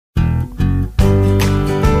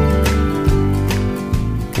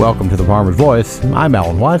Welcome to the Farmer's Voice. I'm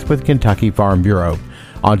Alan Weiss with Kentucky Farm Bureau.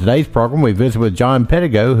 On today's program, we visit with John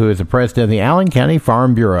Pedigo, who is the president of the Allen County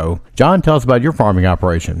Farm Bureau. John, tell us about your farming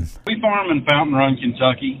operation. We farm in Fountain Run,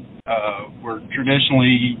 Kentucky. We're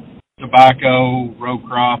traditionally tobacco, row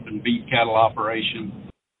crop, and beef cattle operation.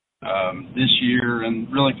 This year,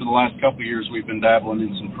 and really for the last couple of years, we've been dabbling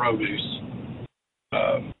in some produce.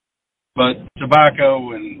 But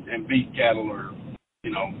tobacco and beef cattle are,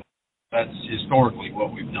 that's historically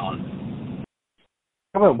what we've done.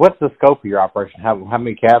 What's the scope of your operation? How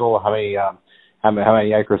many cattle? How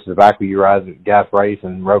many acres of tobacco you guys raise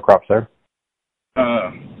and row crops there?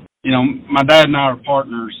 My dad and I are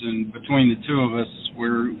partners, and between the two of us,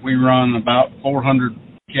 we run about 400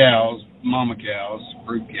 cows, mama cows,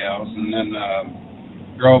 brood cows, and then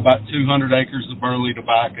grow about 200 acres of burley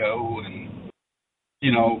tobacco, and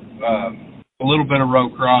a little bit of row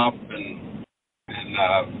crop, and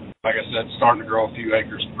like I said, starting to grow a few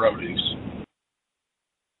acres of produce.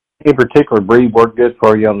 Any particular breed work good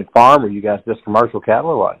for you on the farm, or you guys just commercial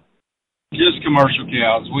cattle or what? Just commercial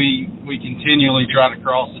cows. We continually try to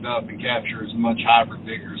cross it up and capture as much hybrid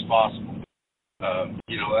vigor as possible.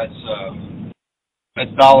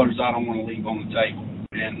 That's dollars I don't want to leave on the table.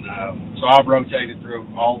 And so I've rotated through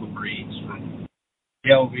all the breeds from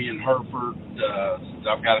Gelby and Hereford.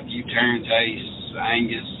 I've got a few Tarantace,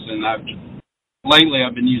 Angus, and lately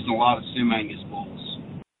I've been using a lot of Sim Angus bulls.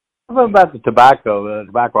 What about the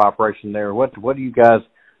tobacco operation there? What do you guys,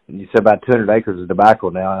 you said about 200 acres of tobacco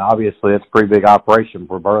now, and obviously it's a pretty big operation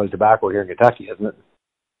for burley tobacco here in Kentucky, isn't it?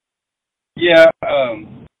 Yeah,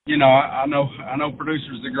 I know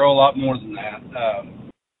producers that grow a lot more than that.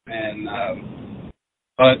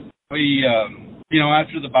 But we,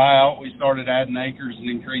 after the buyout, we started adding acres and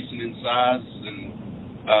increasing in size, and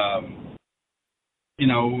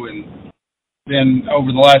then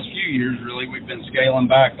over the last few years, really, we've been scaling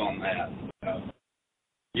back on that.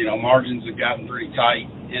 Margins have gotten pretty tight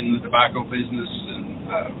in the tobacco business, and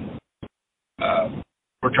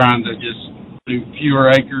we're trying to just do fewer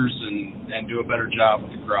acres and do a better job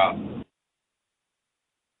with the crop.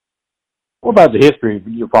 What about the history of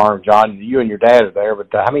your farm, John? You and your dad are there, but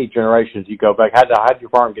how many generations you go back? How did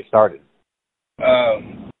your farm get started?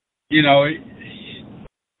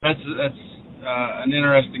 That's an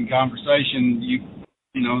interesting conversation.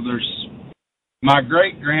 There's my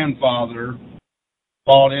great-grandfather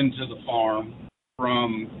bought into the farm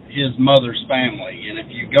from his mother's family, and if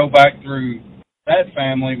you go back through that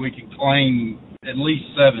family, we can claim at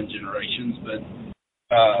least 7 generations, but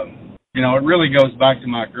it really goes back to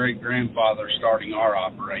my great-grandfather starting our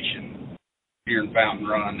operation here in Fountain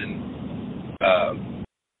Run, and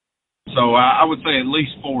so I would say at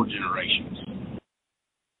least 4 generations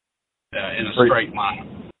in a straight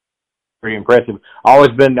line. Pretty impressive.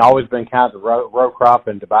 Always been kind of the row crop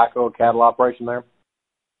and tobacco cattle operation there?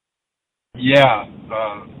 Yeah,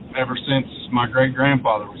 ever since my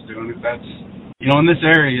great-grandfather was doing it. That's, in this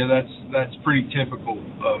area, that's pretty typical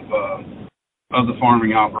of the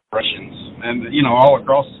farming operations, and all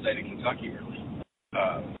across the state of Kentucky, really.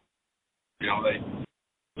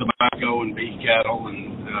 Tobacco and beef cattle,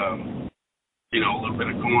 and a little bit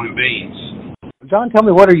of corn and beans. John, tell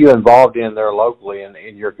me, what are you involved in there locally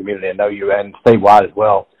in your community? I know you, and statewide as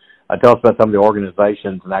well. Tell us about some of the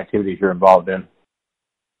organizations and activities you're involved in.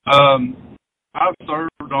 I've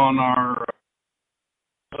served on our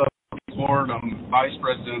board. I'm vice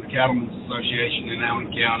president of the Cattlemen's Association in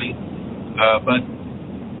Allen County. But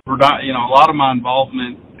a lot of my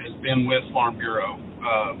involvement has been with Farm Bureau.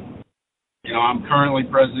 I'm currently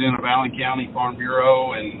president of Allen County Farm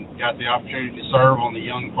Bureau and got the opportunity to serve on the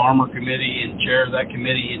Young Farmer Committee and chair that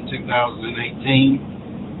committee in 2018,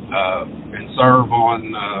 and serve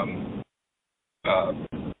on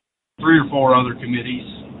 3 or 4 other committees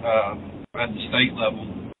at the state level,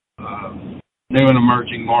 new and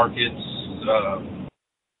emerging markets,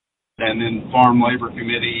 and then Farm Labor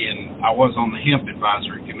Committee, and I was on the Hemp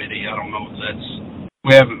Advisory Committee. I don't know if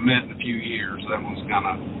we haven't met in a few years. That one's kind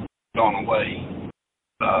of gone away.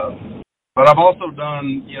 But I've also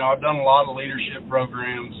done, I've done a lot of leadership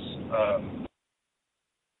programs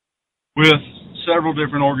with several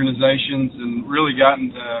different organizations, and really gotten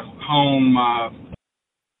to hone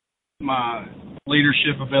my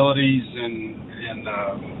leadership abilities and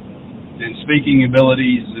speaking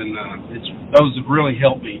abilities, and those have really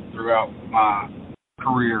helped me throughout my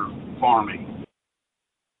career farming.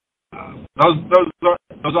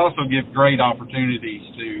 Those also give great opportunities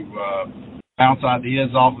to bounce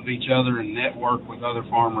ideas off of each other and network with other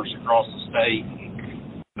farmers across the state,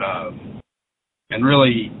 and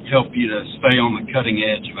really help you to stay on the cutting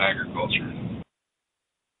edge of agriculture.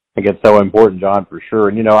 think it's so important, John, for sure.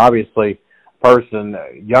 And, obviously,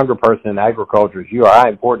 younger person in agriculture as you are, how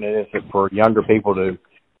important it is for younger people to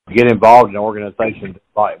get involved in organizations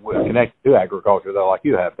connected to agriculture, though, like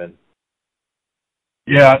you have been.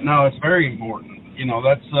 Yeah, no, it's very important.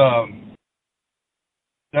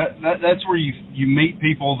 That's where you meet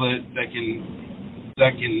people that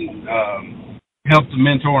can help to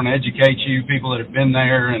mentor and educate you, people that have been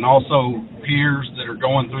there, and also peers that are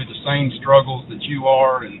going through the same struggles that you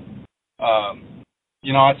are. And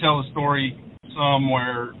I tell the story some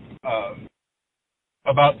where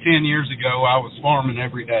about 10 years ago I was farming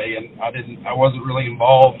every day, and I wasn't really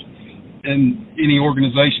involved in any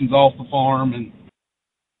organizations off the farm, and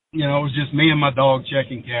it was just me and my dog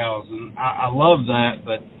checking cows, and I loved that,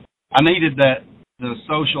 but I needed the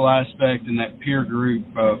social aspect and that peer group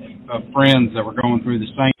of friends that were going through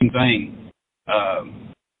the same thing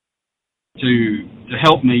to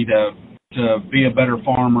help me to be a better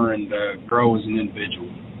farmer and to grow as an individual.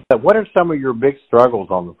 What are some of your big struggles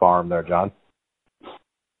on the farm there, John?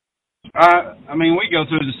 We go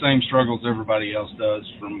through the same struggles everybody else does,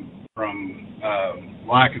 from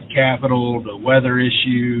lack of capital to weather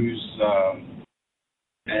issues,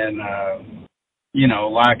 and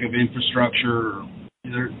lack of infrastructure.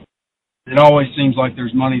 It always seems like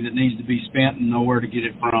there's money that needs to be spent and nowhere to get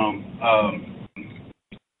it from.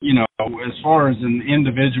 As far as an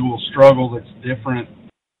individual struggle that's different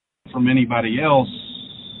from anybody else,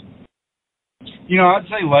 I'd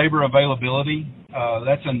say labor availability.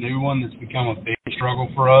 That's a new one that's become a big struggle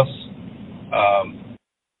for us.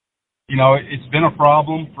 It's been a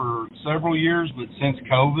problem for several years, but since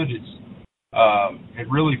COVID, it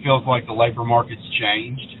really feels like the labor market's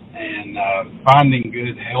changed, and finding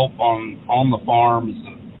good help on the farm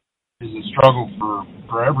is a struggle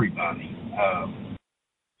for everybody.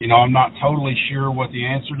 I'm not totally sure what the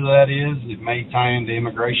answer to that is. It may tie into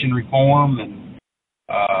immigration reform and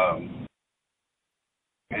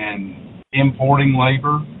importing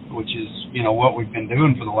labor, which is what we've been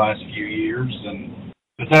doing for the last few years,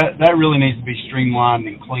 but that really needs to be streamlined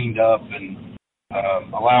and cleaned up and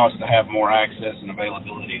allow us to have more access and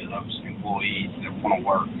availability to those employees that want to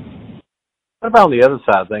work. What about on the other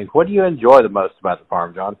side of things? What do you enjoy the most about the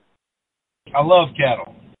farm, John? I love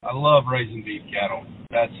cattle. I love raising beef cattle.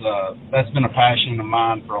 That's been a passion of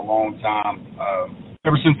mine for a long time,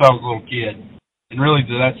 ever since I was a little kid. And really,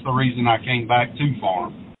 that's the reason I came back to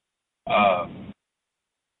farm.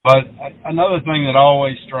 But another thing that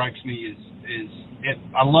always strikes me is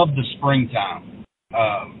I love the springtime.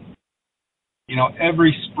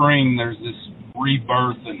 Every spring there's this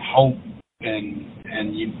rebirth and hope, and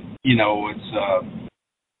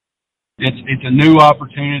it's a new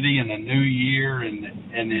opportunity and a new year, and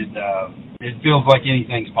it feels like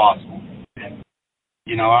anything's possible. And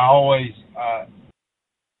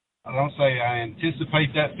I don't say I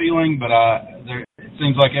anticipate that feeling, but it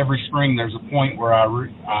seems like every spring there's a point where I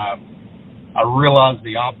realize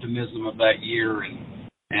the optimism of that year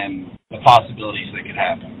and the possibilities that could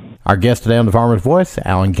happen. Our guest today on the Farmer's Voice,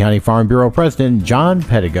 Allen County Farm Bureau President John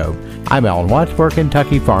Pedigo. I'm Alan Watts for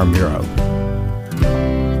Kentucky Farm Bureau.